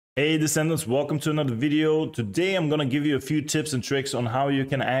Hey Descendants, welcome to another video. Today I'm gonna give you a few tips and tricks on how you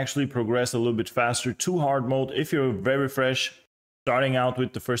can actually progress a little bit faster to hard mode if you're very fresh, starting out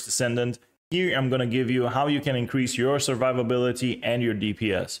with the First Descendant. Here I'm gonna give you how you can increase your survivability and your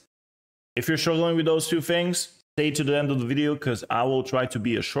DPS. If you're struggling with those two things, stay to the end of the video because I will try to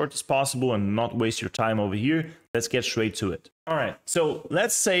be as short as possible and not waste your time over here. Let's get straight to it. All right, so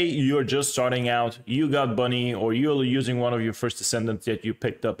let's say you're just starting out, you got Bunny, or you're using one of your First Descendants that you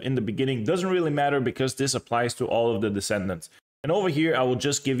picked up in the beginning. Doesn't really matter because this applies to all of the Descendants. And over here, I will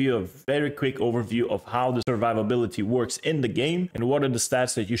just give you a very quick overview of how the survivability works in the game and what are the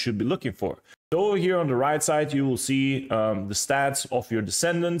stats that you should be looking for. So over here on the right side, you will see the stats of your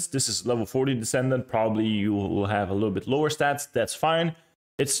Descendants. This is level 40 Descendant. Probably you will have a little bit lower stats. That's fine.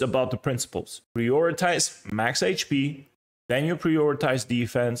 It's about the principles. Prioritize max HP, then you prioritize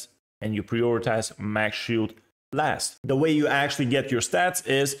defense, and you prioritize max shield last. The way you actually get your stats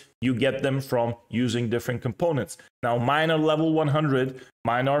is you get them from using different components. Now mine are level 100,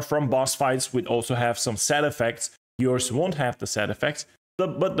 mine are from boss fights, which also have some set effects. Yours won't have the set effects,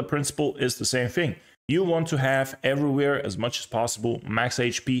 but the principle is the same thing. You want to have everywhere as much as possible max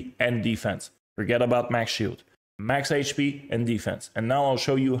HP and defense. Forget about max shield. Max HP and defense. And now I'll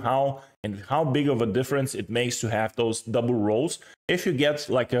show you how big of a difference it makes to have those double rolls. If you get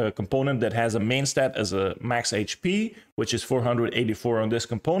like a component that has a main stat as a max HP, which is 484 on this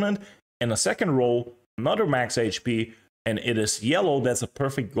component, and a second roll, another max HP, and it is yellow, that's a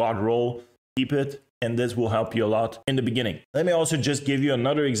perfect god roll. Keep it, and this will help you a lot in the beginning. Let me also just give you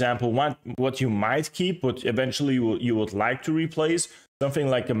another example, what you might keep, but eventually you would like to replace. Something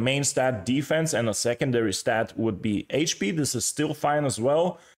like a main stat defense and a secondary stat would be HP. This is still fine as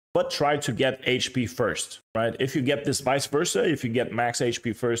well, but try to get HP first, right? If you get this vice versa, if you get max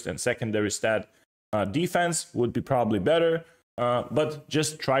HP first and secondary stat defense would be probably better, but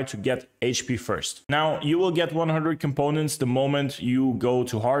just try to get HP first. Now you will get 100 components the moment you go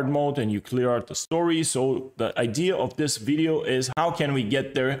to hard mode and you clear out the story. So the idea of this video is how can we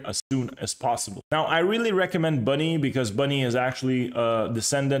get there as soon as possible. Now I really recommend Bunny because Bunny is actually a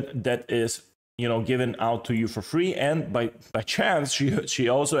Descendant that is, you know, given out to you for free, and by chance she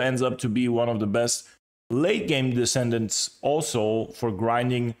also ends up to be one of the best late game Descendants also for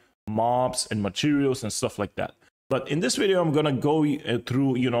grinding mobs and materials and stuff like that. But in this video, I'm going to go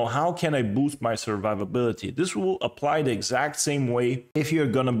through, you know, how can I boost my survivability? This will apply the exact same way if you're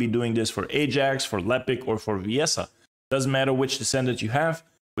going to be doing this for Ajax, for Lepic, or for Viessa. Doesn't matter which Descendant you have.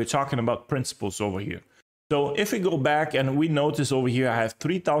 We're talking about principles over here. So if we go back and we notice over here, I have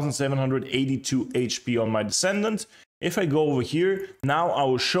 3,782 HP on my Descendant. If I go over here, now I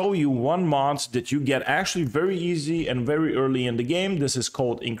will show you one mod that you get actually very easy and very early in the game. This is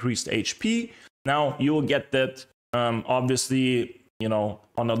called increased HP. Now you will get that obviously, you know,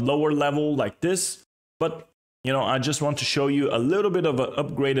 on a lower level like this, but you know, I just want to show you a little bit of an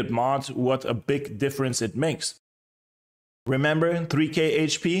upgraded mod, what a big difference it makes. Remember 3k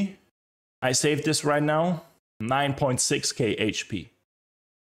HP? I saved this right now, 9.6k HP.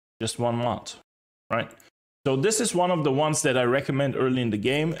 Just one mod, right? So this is one of the ones that I recommend early in the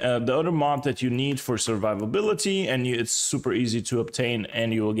game. The other mod that you need for survivability, and it's super easy to obtain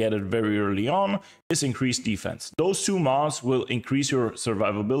and you will get it very early on, is increased defense. Those two mods will increase your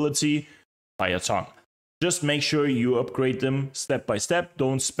survivability by a ton. Just make sure you upgrade them step by step.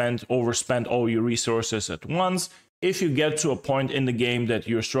 Don't overspend all your resources at once. If you get to a point in the game that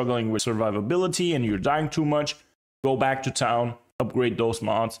you're struggling with survivability and you're dying too much, go back to town, upgrade those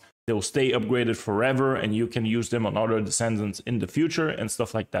mods. They'll stay upgraded forever and you can use them on other Descendants in the future and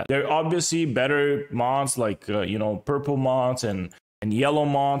stuff like that. There are obviously better mods like, you know, purple mods and yellow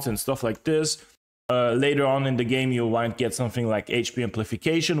mods and stuff like this. Later on in the game, you might get something like HP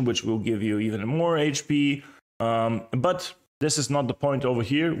amplification, which will give you even more HP. But this is not the point over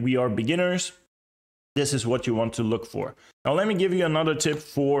here. We are beginners. This is what you want to look for. Now, let me give you another tip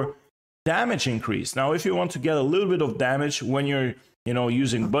for damage increase. Now, if you want to get a little bit of damage when you're, you know,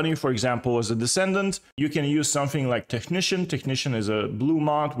 using Bunny, for example, as a Descendant, you can use something like Technician. Technician is a blue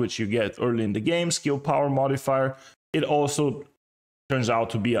mod, which you get early in the game, skill power modifier. It also turns out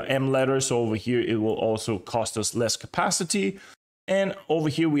to be a M letter, so over here it will also cost us less capacity. And over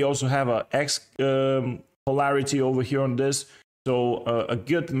here we also have a X polarity over here on this. So a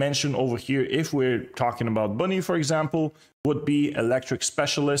good mention over here, if we're talking about Bunny, for example, would be Electric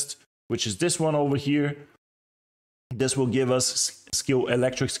Specialist, which is this one over here. This will give us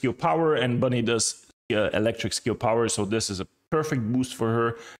electric skill power, and Bunny does electric skill power, so this is a perfect boost for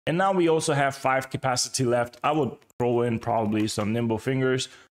her. And now we also have 5 capacity left. I would throw in probably some nimble fingers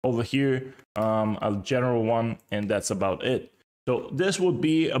over here, a general one, and that's about it. So this would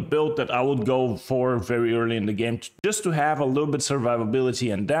be a build that I would go for very early in the game, just to have a little bit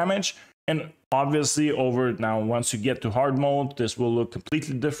survivability and damage. And obviously over now, once you get to hard mode, this will look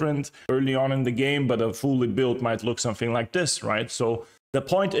completely different early on in the game, but a fully built might look something like this, right? So the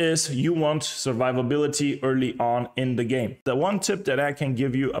point is, you want survivability early on in the game. The one tip that I can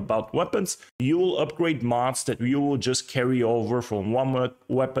give you about weapons, you will upgrade mods that you will just carry over from one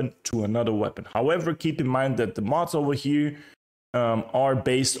weapon to another weapon. However, keep in mind that the mods over here are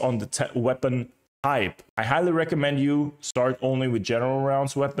based on the weapon type. I highly recommend you start only with general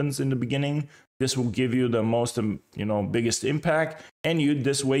rounds weapons in the beginning. This will give you the most, biggest impact. And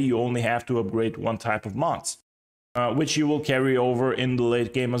this way you only have to upgrade one type of mods. Which you will carry over in the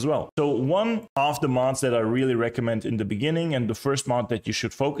late game as well. So one of the mods that I really recommend in the beginning, and the first mod that you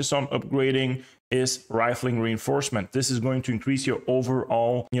should focus on upgrading, is Rifling Reinforcement. This is going to increase your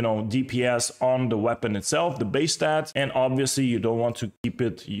overall, DPS on the weapon itself, the base stats. And obviously you don't want to keep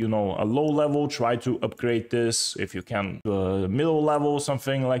it, a low level. Try to upgrade this if you can to a middle level,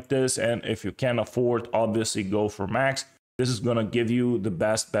 something like this. And if you can afford, obviously go for max. This is going to give you the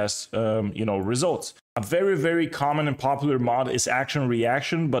best results. A very, very common and popular mod is Action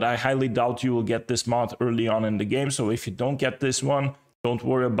Reaction, but I highly doubt you will get this mod early on in the game. So if you don't get this one, don't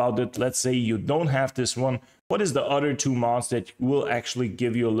worry about it. Let's say you don't have this one. What is the other two mods that will actually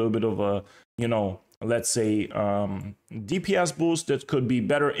give you a little bit of a, let's say DPS boost? That could be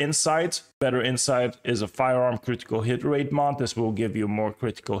Better Insight. Better Insight is a firearm critical hit rate mod. This will give you more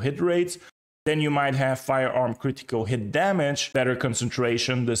critical hit rates. Then you might have Firearm Critical Hit Damage, Better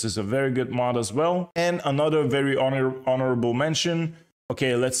Concentration. This is a very good mod as well. And another very honorable mention.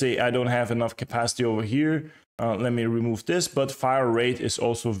 Okay, let's say I don't have enough capacity over here. Let me remove this, but Fire Rate is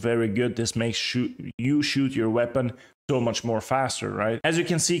also very good. This makes you shoot your weapon so much more faster, right? As you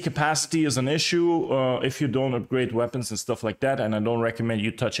can see, capacity is an issue if you don't upgrade weapons and stuff like that. And I don't recommend you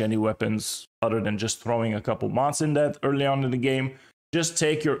touch any weapons other than just throwing a couple mods in that early on in the game. Just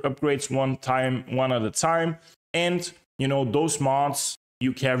take your upgrades one at a time, and those mods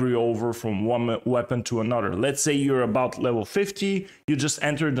you carry over from one weapon to another. Let's say you're about level 50, you just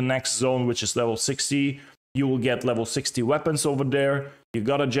enter the next zone, which is level 60. You will get level 60 weapons over there. You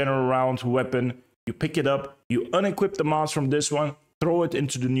got a general round weapon, you pick it up, you unequip the mods from this one, throw it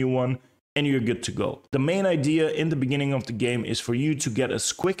into the new one, and you're good to go. The main idea in the beginning of the game is for you to get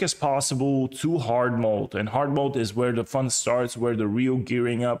as quick as possible to hard mode. And hard mode is where the fun starts, where the real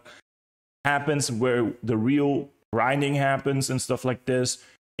gearing up happens, where the real grinding happens and stuff like this.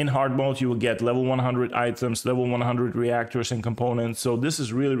 In hard mode, you will get level 100 items, level 100 reactors and components. So this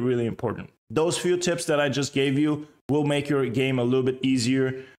is really, really important. Those few tips that I just gave you will make your game a little bit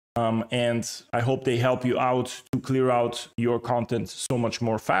easier. And I hope they help you out to clear out your content so much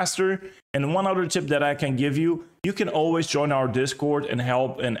more faster. And one other tip that I can give you, you can always join our Discord and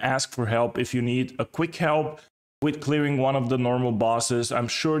help and ask for help if you need a quick help with clearing one of the normal bosses. I'm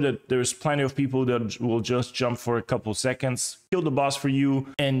sure that there's plenty of people that will just jump for a couple seconds, kill the boss for you,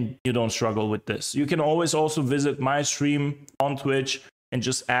 and you don't struggle with this. You can always also visit my stream on Twitch and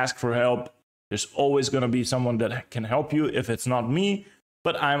just ask for help. There's always going to be someone that can help you if it's not me.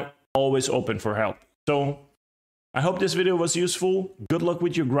 But I'm always open for help. So I hope this video was useful. Good luck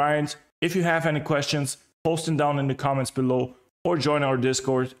with your grind. If you have any questions, post them down in the comments below, or join our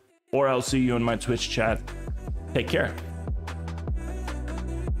Discord, or I'll see you in my Twitch chat. Take care.